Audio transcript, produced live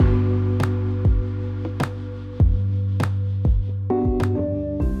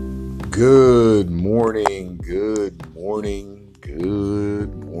Good morning, good morning,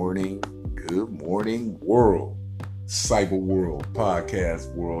 good morning, good morning, world, cyber world,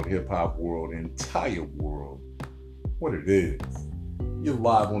 podcast world, hip hop world, entire world, what it is. You're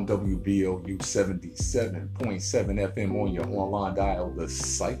live on WBLU 77.7 FM on your online dial, the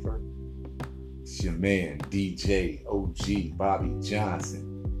CYPHER. It's your man, DJ OG Bobby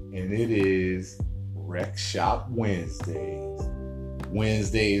Johnson, and it is Rec Shop Wednesdays.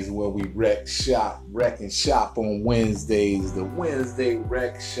 Wednesdays where we wreck and shop on Wednesdays. The Wednesday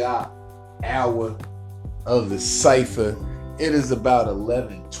Rec Shop hour of the CYPHER. It is about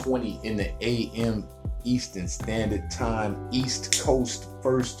 11:20 in the a.m. Eastern Standard Time, East Coast,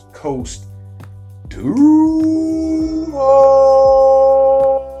 First Coast.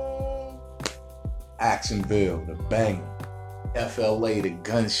 Actionville, the banger. FLA, the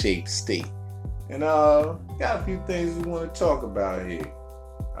gun-shaped state. And got a few things we want to talk about here.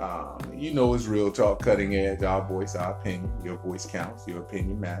 It's real talk, cutting edge, our voice, our opinion. Your voice counts, your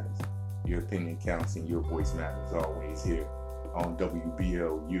opinion matters. Your opinion counts and your voice matters always here on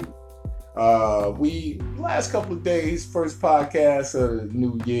WBLU. Last couple of days, first podcast of the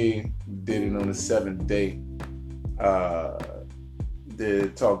new year, did it on the 7th day. They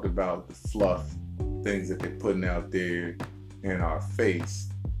talked about the fluff, things that they're putting out there in our face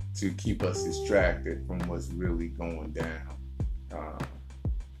to keep us distracted from what's really going down.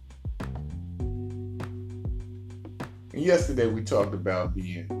 And yesterday we talked about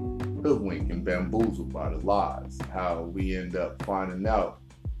being hoodwinked and bamboozled by the lies, how we end up finding out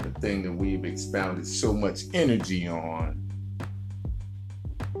the thing that we've expounded so much energy on,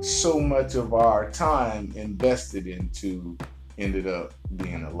 so much of our time invested into, ended up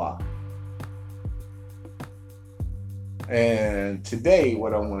being a lie. And today,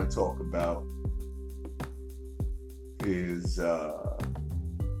 what I want to talk about is we're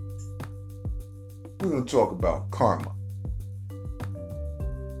going to talk about karma.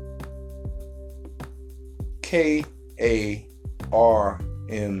 K-A-R-M-A.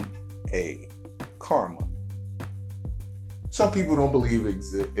 Karma. Some people don't believe it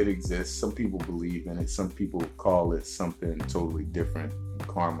exists. Some people believe in it. Some people call it something totally different than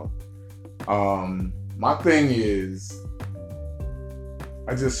karma. My thing is,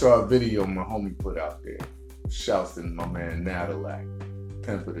 I just saw a video my homie put out there. Shouts to my man Nadalak,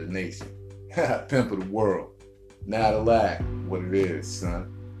 pimp of the nation, pimp of the world. Nadalak, what it is,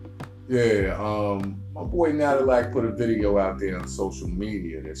 son. Yeah, my boy Nadalak put a video out there on social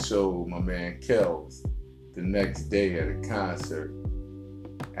media that showed my man Kells the next day at a concert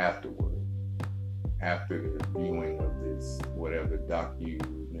afterward, after the viewing of this whatever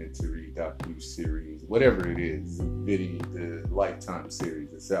docu-series, whatever it is, the Lifetime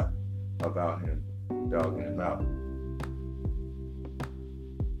series itself about him, dogging him out.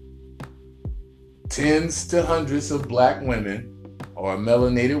 Tens to hundreds of black women or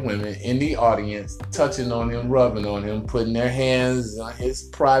melanated women in the audience touching on him, rubbing on him, putting their hands on his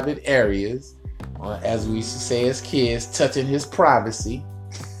private areas, as we used to say as kids, touching his privacy,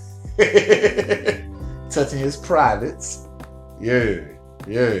 touching his privates. Yeah.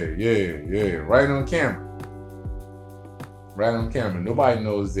 Right on camera. Nobody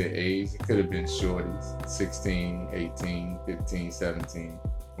knows their age. It could have been shorties, 16, 18, 15, 17.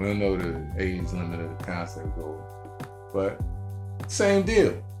 We don't know the age limit of the concert goer. But same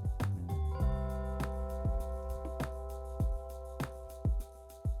deal.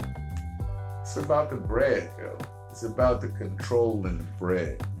 It's about the bread, yo. It's about the control and the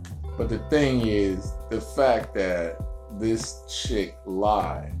bread. But the thing is, the fact that this chick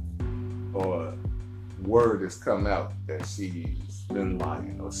lied, or word has come out that she's been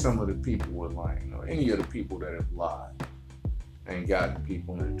lying, or some of the people were lying, or any of the people that have lied and gotten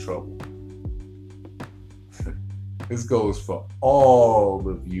people into trouble. This goes for all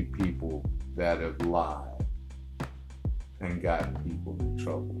of you people that have lied and gotten people in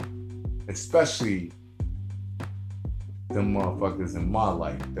trouble. Especially the motherfuckers in my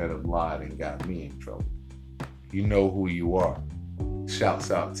life that have lied and got me in trouble. You know who you are.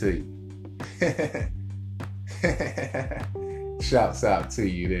 Shouts out to you. Shouts out to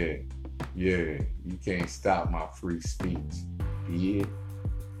you there. Yeah, you can't stop my free speech. Yeah.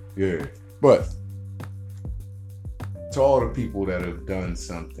 But to all the people that have done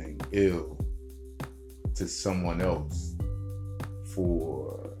something ill to someone else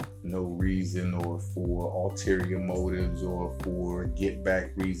for no reason, or for ulterior motives, or for get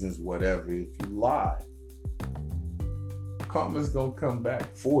back reasons, whatever, if you lie, karma's gonna come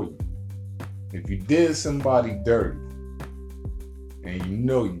back for you. If you did somebody dirty, and you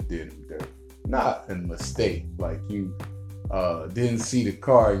know you did them dirty, not a mistake, like you didn't see the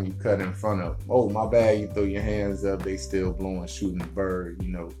car and you cut in front of them. Oh, my bad, you throw your hands up, they still blowing, shooting a bird,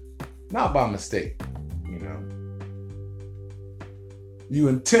 not by mistake, You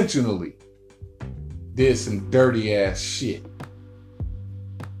intentionally did some dirty ass shit.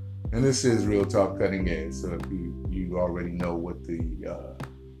 And this is Real Talk Cutting Edge, so if you already know what the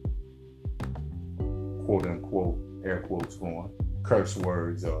quote unquote, air quotes going, curse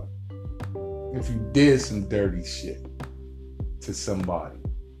words are. If you did some dirty shit to somebody,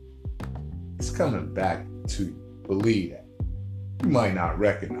 it's coming back to you. Believe that. You might not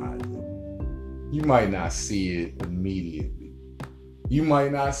recognize it. You might not see it immediately. You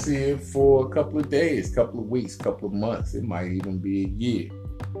might not see it for a couple of days, couple of weeks, couple of months. It might even be a year.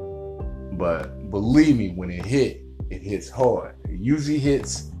 But believe me, when it hits hard. It usually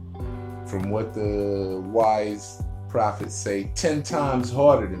hits, from what the wise prophets say, 10 times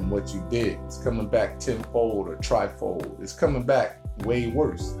harder than what you did. It's coming back tenfold or trifold. It's coming back way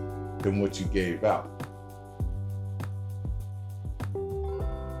worse than what you gave out.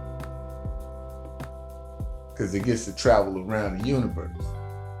 Because it gets to travel around the universe.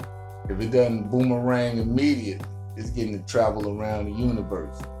 If it doesn't boomerang immediately, it's getting to travel around the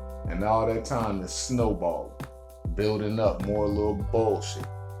universe. And all that time is snowballing, building up more little bullshit.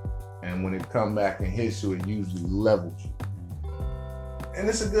 And when it come back and hits you, it usually levels you. And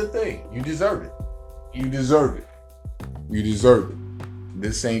it's a good thing. You deserve it. You deserve it. You deserve it.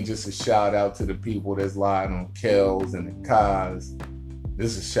 This ain't just a shout out to the people that's lying on Kells and the Kais.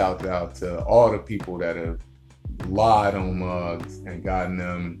 This is a shout out to all the people that have lied on mugs and gotten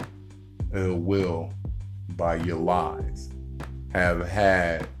them ill will by your lies. Have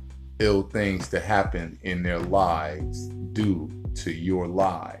had ill things to happen in their lives due to your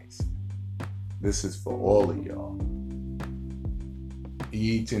lies. This is for all of y'all.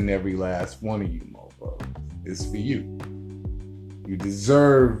 Each and every last one of you mofos. It's for you. You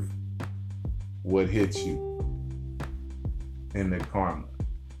deserve what hits you in the karma.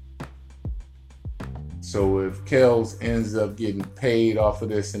 So if Kells ends up getting paid off of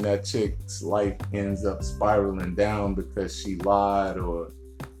this and that chick's life ends up spiraling down because she lied, or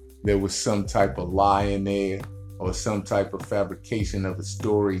there was some type of lie in there, or some type of fabrication of a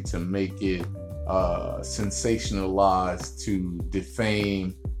story to make it sensationalized to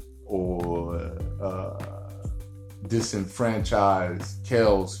defame or disenfranchise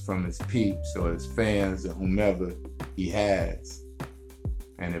Kells from his peeps or his fans or whomever he has,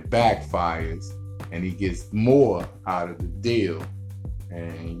 and it backfires and he gets more out of the deal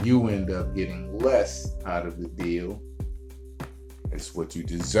and you end up getting less out of the deal, it's what you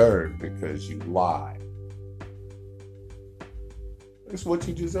deserve because you lied. It's what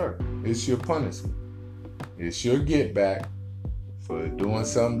you deserve. It's your punishment. It's your get back for doing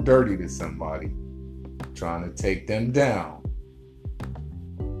something dirty to somebody, trying to take them down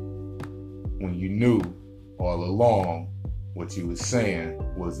when you knew all along what you were saying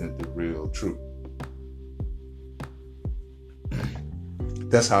wasn't the real truth.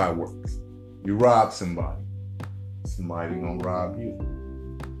 That's how it works. You rob somebody gonna rob you.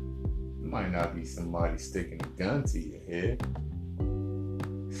 It might not be somebody sticking a gun to your head.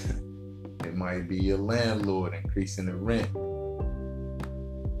 It might be your landlord increasing the rent from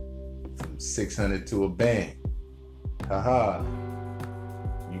 $600 to a band. Haha,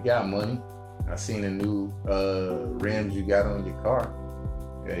 you got money. I seen the new rims you got on your car.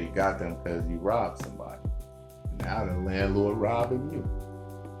 Yeah, you got them because you robbed somebody. Now the landlord robbing you.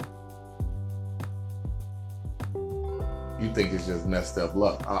 You think it's just messed up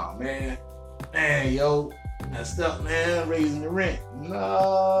luck. Oh man, yo, messed up, man, raising the rent.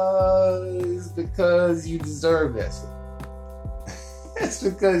 No, it's because you deserve that shit. It's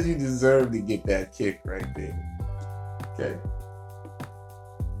because you deserve to get that kick right there. Okay?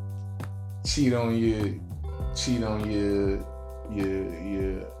 Cheat on your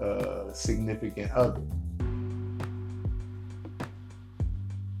significant other.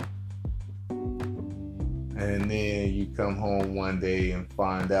 And then you come home one day and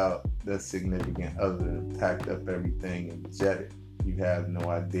find out the significant other packed up everything and jetted. You have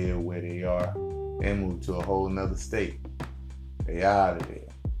no idea where they are. They moved to a whole nother state. They out of there.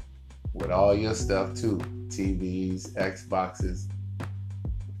 With all your stuff too. TVs, Xboxes,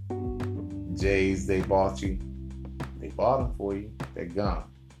 J's they bought you. They bought them for you. They're gone.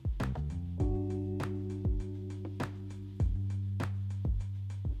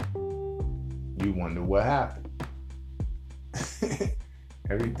 You wonder what happened.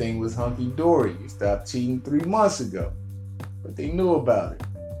 Everything was hunky-dory. You stopped cheating 3 months ago. But they knew about it.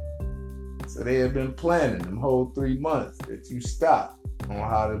 So they had been planning them whole 3 months that you stopped on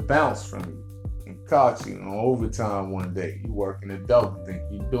how to bounce from you. and caught you on overtime one day. You working a double, think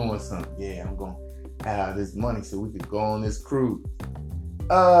you doing something. Yeah, I'm gonna have this money so we could go on this cruise.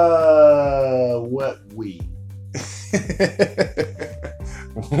 What we?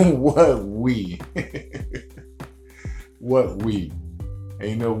 What we? What we?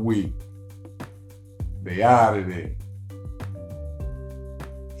 Ain't no we. They out of there.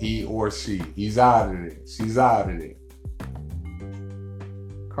 He or she. He's out of there. She's out of there.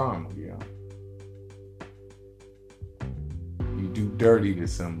 Karma, yo. You do dirty to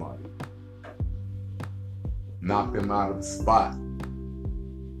somebody. Knock them out of the spot.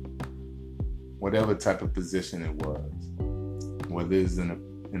 Whatever type of position it was. Whether it's in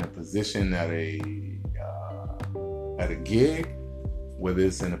a position at a gig, whether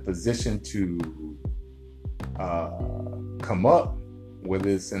it's in a position to come up, whether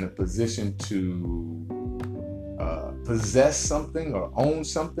it's in a position to possess something or own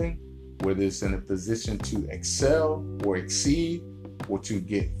something, whether it's in a position to excel or exceed, or to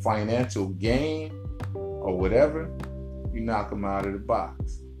get financial gain or whatever, you knock them out of the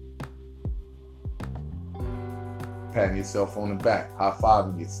box. Patting yourself on the back,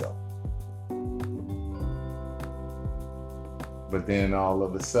 high-fiving yourself. But then all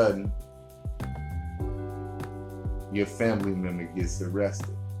of a sudden, your family member gets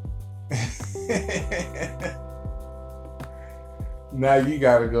arrested. Now you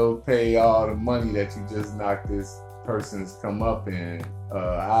gotta go pay all the money that you just knocked this person's come up and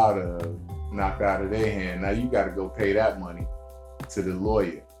knocked out of their hand. Now you gotta go pay that money to the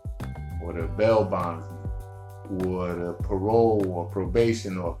lawyer or the bail bondsman or the parole or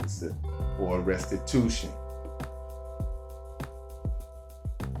probation officer or restitution.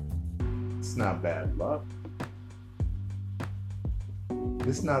 It's not bad luck.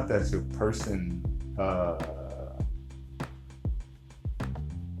 It's not that your person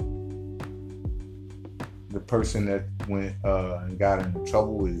the person that went and got in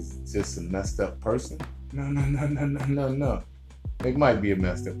trouble is just a messed up person. No. They might be a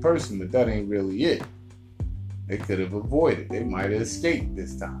messed up person, but that ain't really it. They could have avoided. They might have escaped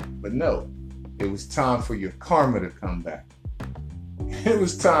this time. But no, it was time for your karma to come back. It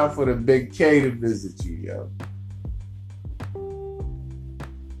was time for the big K to visit you, yo.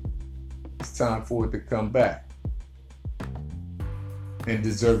 It's time for it to come back. And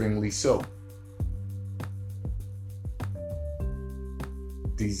deservingly so.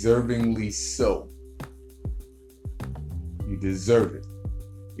 Deservingly so. You deserve it.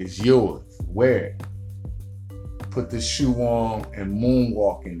 It's yours. Wear it. Put the shoe on and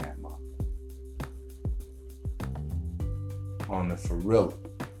moonwalk in that mouth. On the for real.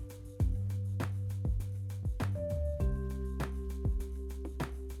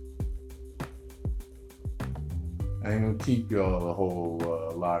 I ain't gonna keep y'all a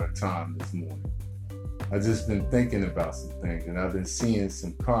whole lot of time this morning. I've just been thinking about some things, and I've been seeing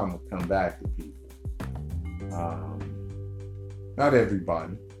some karma come back to people. Not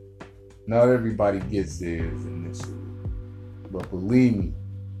everybody. Not everybody gets theirs initially. But believe me,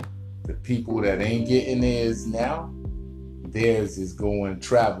 the people that ain't getting theirs now, theirs is going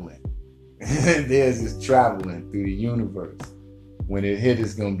traveling. Theirs is traveling through the universe. When it hit,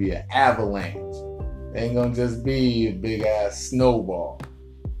 it's going to be an avalanche. It ain't going to just be a big ass snowball.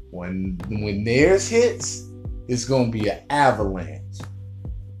 When theirs hits, it's going to be an avalanche.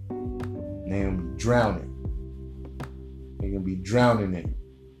 And they're going to be drowning. They're going to be drowning in it.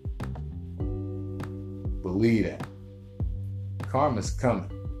 Believe that. Karma's coming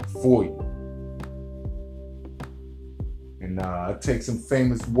for you. And I take some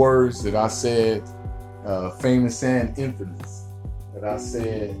famous words that I said, famous and infamous, that I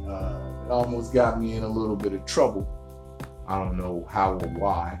said, it almost got me in a little bit of trouble. I don't know how or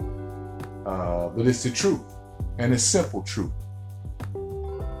why, but it's the truth, and it's simple truth.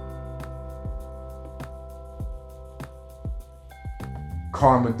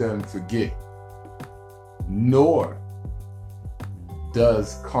 Karma doesn't forget, nor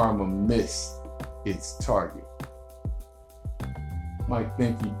does karma miss its target. Might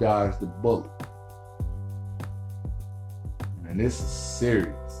think you dodged the bullet. And this is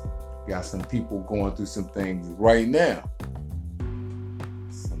serious. Got some people going through some things right now.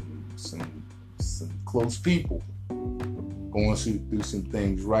 Some close people going through some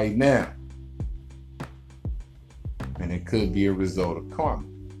things right now. And it could be a result of karma.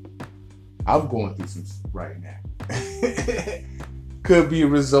 I'm going through some right now. Could be a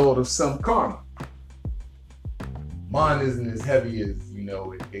result of some karma. Mine isn't as heavy as,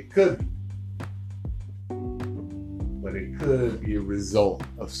 it could be. But it could be a result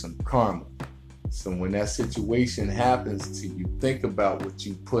of some karma. So when that situation happens to you, think about what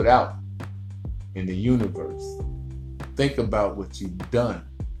you put out. in the universe. Think about what you've done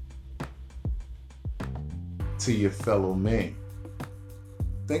to your fellow man.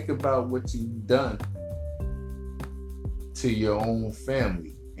 Think about what you've done to your own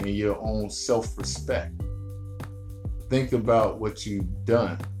family and your own self-respect. Think about what you've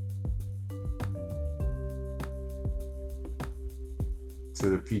done to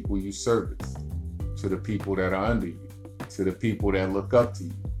the people you service, to the people that are under you, to the people that look up to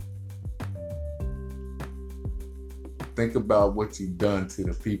you. Think about what you've done to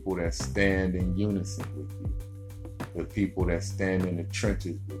the people that stand in unison with you, the people that stand in the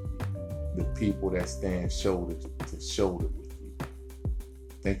trenches with you, the people that stand shoulder to shoulder with you.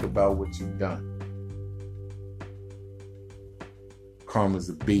 Think about what you've done. Karma's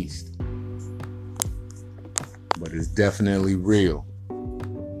a beast, but it's definitely real.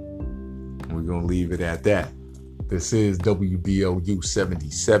 We're going to leave it at that. This is WBLU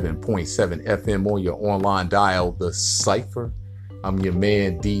 77.7 FM on your online dial, The CYPHER. I'm your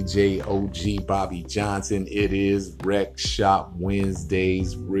man, DJ OG Bobby Johnson. It is Rec Shop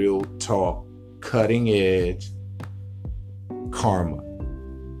Wednesdays, real talk, cutting edge, karma.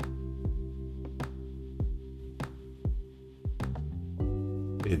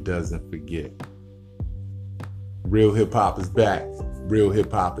 It doesn't forget. Real hip hop is back. Real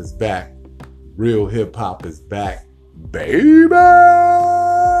hip hop is back. Real hip hop is back, baby.